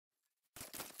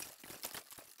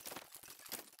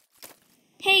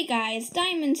guys,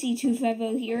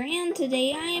 DiamonC250 here, and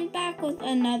today I am back with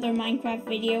another Minecraft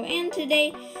video, and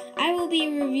today I will be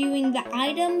reviewing the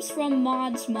items from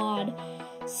Mods mod.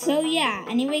 So yeah,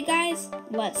 anyway guys,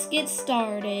 let's get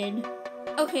started.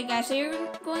 Okay guys, so you're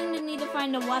going to need to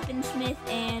find a weaponsmith,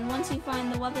 and once you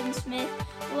find the weaponsmith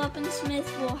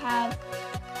will have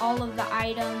all of the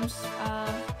items,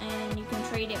 and you can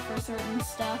trade it for certain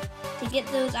stuff to get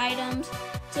those items.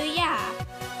 So yeah,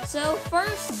 so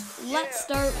first, let's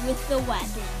start with the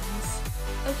weapons.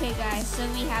 Okay guys, so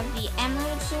we have the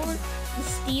emerald sword, the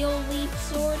steel leaf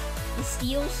sword, the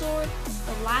steel sword,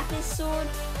 the lapis sword,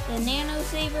 the nano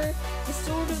saber, the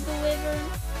sword of the wyvern,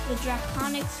 the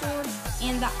draconic sword,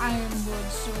 and the ironwood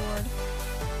sword.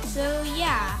 So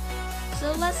yeah,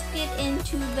 so let's get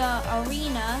into the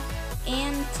arena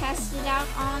and test it out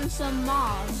on some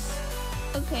mobs.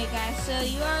 Okay guys, so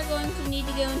you are going to need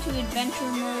to go into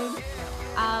adventure mode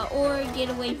or get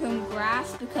away from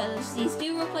grass, because these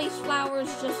do replace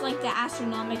flowers just like the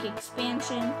astronomic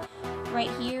expansion right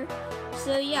here.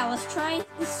 So yeah, let's try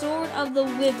the sword of the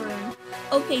wyvern.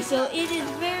 Okay, so it is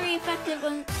very effective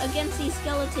against these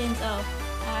skeletons. Oh,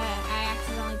 I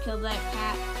accidentally killed that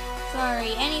cat.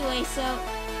 Sorry. Anyway, so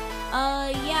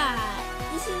yeah,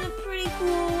 this is a pretty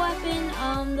cool weapon.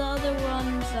 The other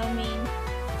ones, I mean,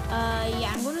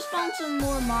 yeah, I'm going to spawn some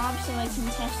more mobs so I can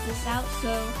test this out.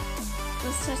 So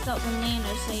let's test out the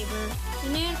nano saber. The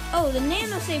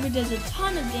nano saber does a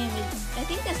ton of damage. I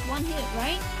think that's one hit,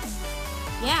 right?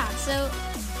 Yeah, so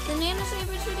the nano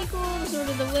saber is pretty cool. The sword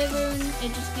of the wyvern,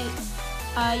 it just gets,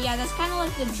 yeah, that's kind of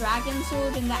like the dragon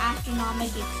sword in the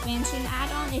astronomic expansion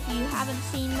add-on. If you haven't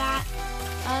seen that,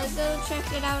 go check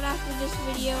it out after this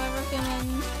video. I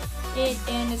recommend it,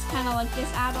 and it's kind of like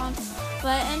this add-on.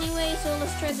 But anyway, so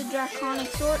let's try the draconic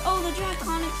sword. Oh, the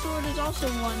draconic sword is also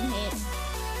one hit.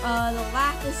 The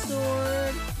lapis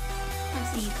sword,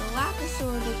 let's see, the lapis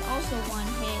sword is also one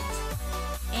hit.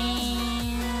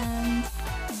 And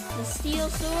the steel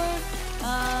sword,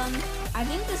 I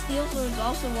think the steel sword is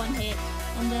also one hit.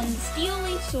 And then the steel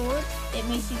leaf sword, it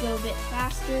makes you go a bit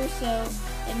faster, so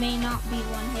it may not be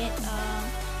one hit.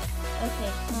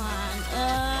 Okay, come on.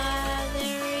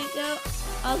 There we go.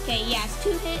 Okay, yeah, it's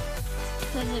two hit,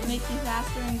 because it makes you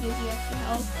faster and gives you extra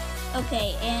health.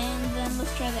 Okay, and then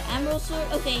let's try the emerald sword.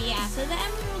 Okay, yeah, so the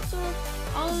emerald sword,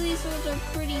 all of these swords are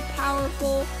pretty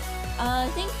powerful. I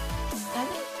think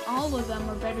all of them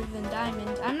are better than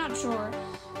diamonds. I'm not sure.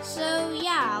 So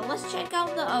yeah, let's check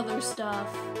out the other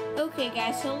stuff. Okay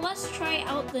guys, so let's try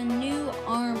out the new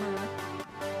armor.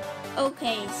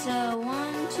 Okay, so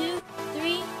 1, 2,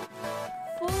 3,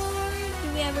 4. Do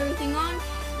we have everything on?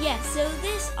 Yes, so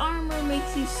this armor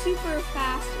makes you super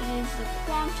fast. It is the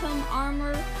quantum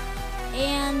armor,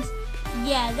 and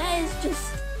yeah, that is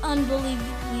just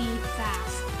unbelievably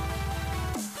fast.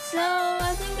 So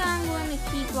I think I'm going to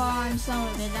keep on some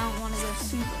of it. I don't want to go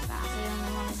super fast. I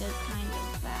only want to go kind of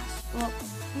fast. Well,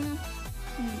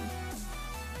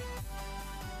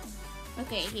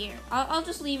 okay, here. I'll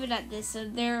just leave it at this. So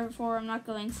therefore, I'm not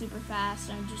going super fast.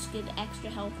 I'm just getting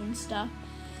extra health and stuff.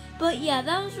 But yeah,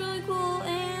 that was really cool.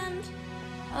 And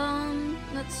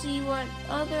let's see what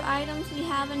other items we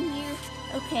have in here.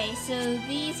 Okay, so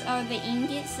these are the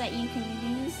ingots that you can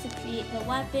use to create the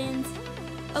weapons.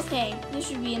 Okay, this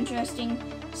should be interesting.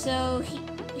 So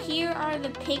here are the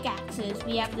pickaxes.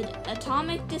 We have the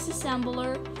atomic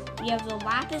disassembler, we have the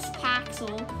lapis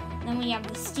paxel, and then we have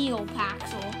the steel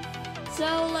paxel.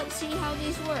 So let's see how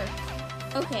these work.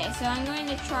 Okay, so I'm going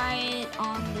to try it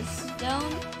on the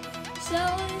stone. So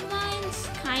it mines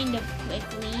kind of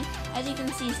quickly. As you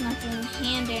can see, it's not doing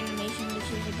hand animation, which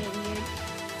is a bit weird.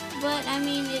 But I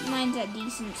mean, it mines at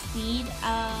decent speed.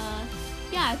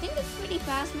 Yeah, I think it's pretty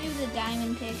fast. Maybe the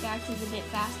diamond pickaxe is a bit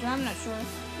faster. I'm not sure.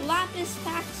 Lapis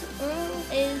paxel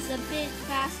is a bit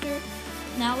faster.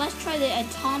 Now let's try the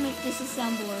atomic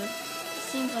disassembler.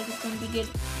 Seems like it's gonna be good.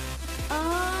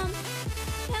 Yeah,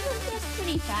 that's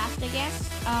pretty fast, I guess.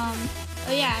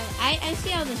 Oh yeah, I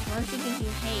see how this works. It gives you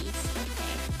haste.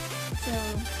 Okay, so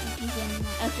if you can,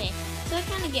 okay, so I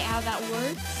kind of get how that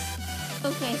works.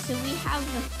 Okay, so we have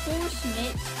the force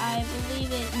mitt. I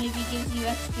believe it maybe gives you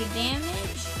extra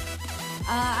damage.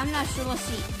 I'm not sure. Let's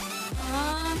see.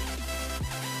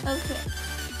 Okay.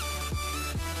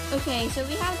 Okay, so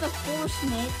we have the force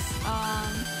mitts.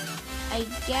 I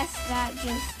guess that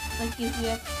just like gives you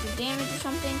extra damage or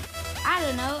something. I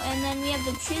don't know. And then we have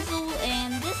the chisel,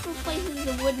 and this replaces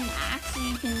the wooden axe, so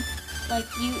you can like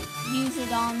use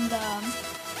it on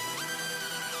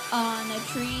a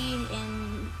tree,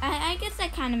 and I guess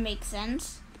that kind of makes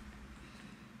sense.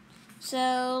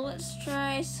 So let's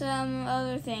try some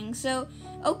other things. So,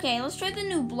 okay, let's try the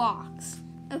new blocks.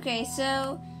 Okay,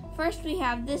 so first we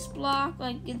have this block,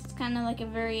 like it's kind of like a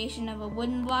variation of a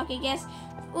wooden block, I guess.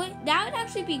 That would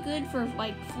actually be good for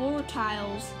like floor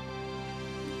tiles,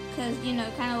 because you know,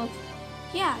 kind of looks.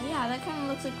 Yeah, that kind of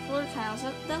looks like floor tiles.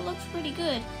 That looks pretty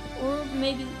good. Or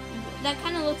maybe that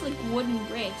kind of looks like wooden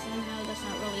bricks. I know that's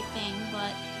not really a thing,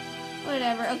 but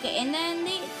whatever. Okay, and then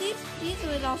these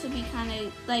would also be kind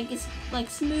of like, it's like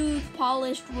smooth,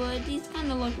 polished wood. These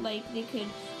kind of look like they could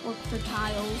work for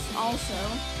tiles also.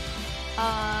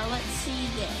 Let's see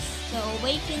this. The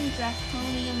Awakened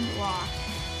Draconium Block.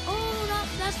 Oh,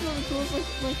 that's really cool.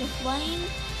 It's like a flame.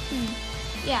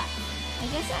 Yeah, I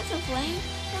guess that's a flame.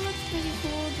 That looks pretty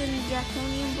cool. The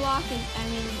Draconium Block is, I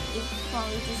mean, it's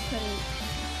probably just because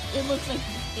it looks like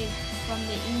it's from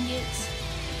the ingots.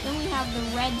 Then we have the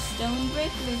red stone brick.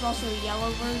 There's also a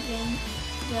yellow version,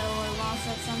 though I lost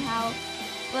that somehow.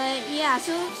 But yeah,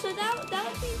 so that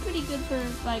would be pretty good for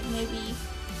like maybe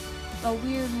a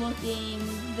weird looking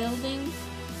building,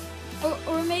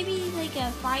 or maybe like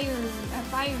a fire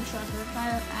truck or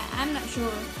fire. I'm not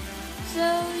sure. So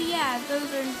yeah, those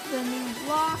are the new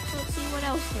blocks. Let's see what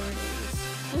else there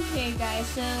is. Okay, guys.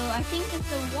 So I think that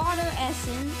the water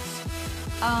essence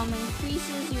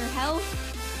increases your health.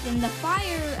 Then the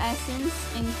fire essence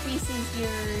increases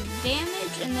your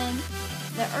damage, and then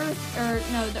the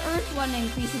earth one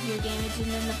increases your damage, and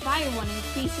then the fire one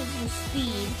increases your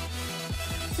speed.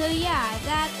 So yeah,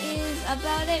 that is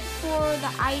about it for the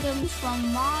items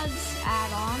from Mods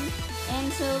add-on.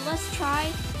 And so let's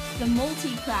try the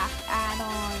MultiCraft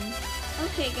add-on.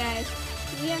 Okay guys,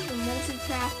 we have the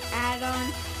MultiCraft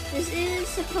add-on. This is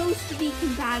supposed to be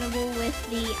compatible with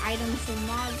the items from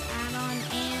Mods add-on,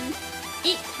 and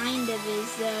it kind of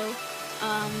is, though.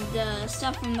 The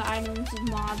stuff from the items of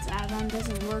Mods add-on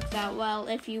doesn't work that well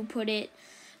if you put it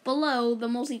below the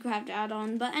MultiCraft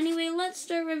add-on. But anyway, let's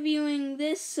start reviewing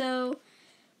this. So,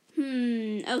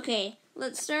 okay.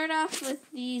 Let's start off with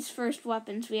these first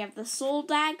weapons. We have the Soul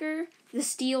Dagger, the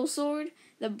Steel Sword,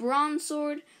 the Bronze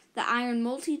Sword, the Iron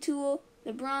Multi-Tool,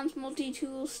 the Bronze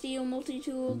Multi-Tool, Steel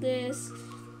Multi-Tool, this,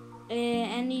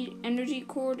 any energy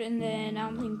cord, and then I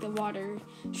don't think the water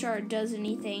shard does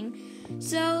anything.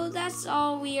 So that's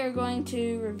all we are going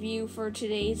to review for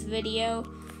today's video.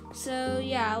 So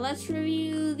yeah, let's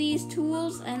review these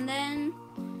tools, and then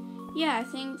yeah, I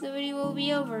think the video will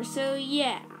be over. So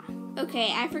yeah,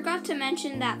 okay, I forgot to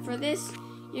mention that for this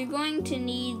you're going to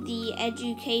need the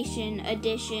Education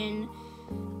Edition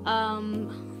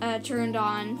turned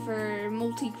on for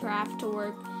MultiCraft to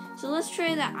work. So let's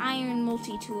try the Iron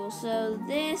Multi-Tool. So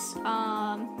this,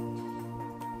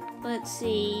 let's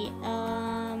see,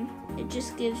 it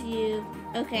just gives you,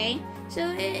 okay,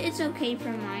 so it's okay for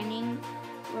mining,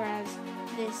 whereas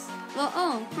this,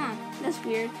 well, that's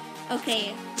weird.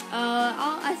 Okay,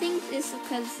 I think it's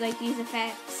because like these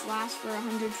effects last for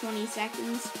 120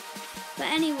 seconds. But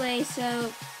anyway,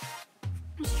 so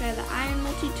let's try the Iron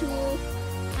Multi-Tool.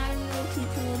 Iron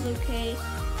Multi-Tool is okay.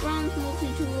 Bronze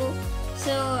Multi-Tool.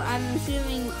 So I'm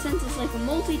assuming since it's like a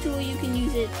multi-tool, you can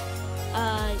use it,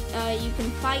 you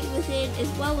can fight with it as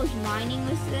well as mining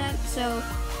with that. So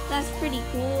that's pretty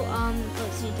cool.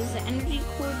 Let's see, does the energy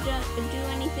cord do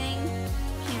anything?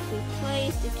 Can't be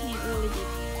placed. It can't really be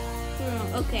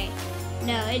thrown. Okay,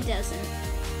 no, it doesn't.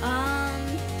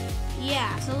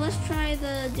 Yeah. So let's try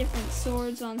the different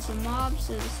swords on some mobs.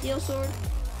 So the Steel Sword.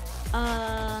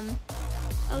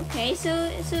 Okay, so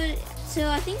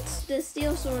I think the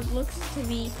Steel Sword looks to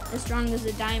be as strong as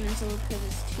the Diamond Sword because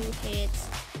it's 2 hits.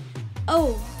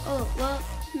 Oh, well,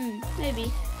 maybe.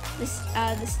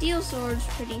 The Steel Sword's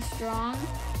pretty strong.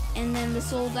 And then the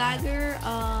Soul Dagger,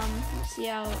 let's see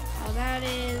how that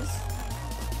is.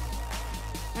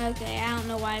 Okay, I don't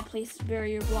know why I placed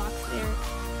barrier blocks there.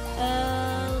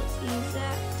 Let's use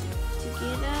that to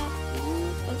get up.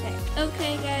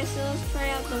 Okay guys, so let's try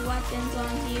out the weapons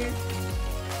on here.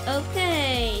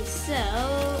 Okay, so,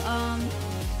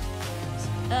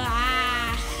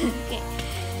 okay,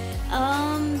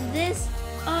 this,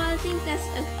 I think that's,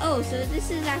 so this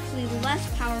is actually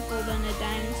less powerful than a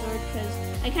Diamond Sword, because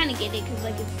I kind of get it, because,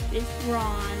 like, it's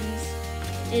bronze,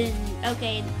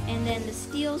 and then the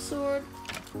Steel Sword,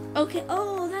 okay,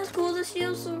 that's cool, the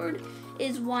Steel Sword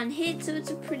is 1 hit, so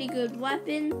it's a pretty good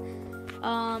weapon.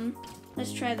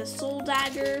 Let's try the Soul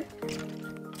Dagger.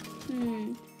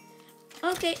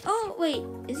 Okay, wait,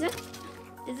 is that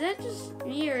just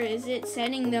me, or is it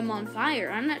setting them on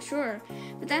fire? I'm not sure,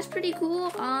 but that's pretty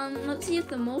cool. Let's see if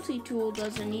the multi-tool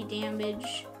does any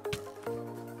damage.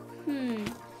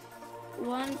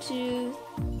 1, 2,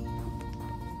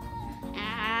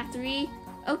 3.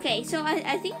 Okay, so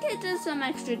I think it does some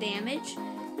extra damage.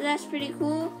 That's pretty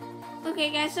cool.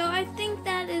 Okay guys, so I think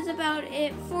that is about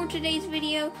it for today's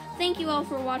video. Thank you all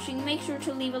for watching. Make sure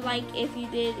to leave a like if you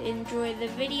did enjoy the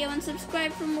video and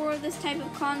subscribe for more of this type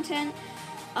of content.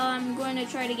 I'm going to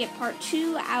try to get part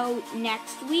 2 out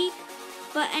next week.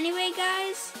 But anyway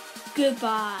guys,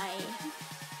 goodbye.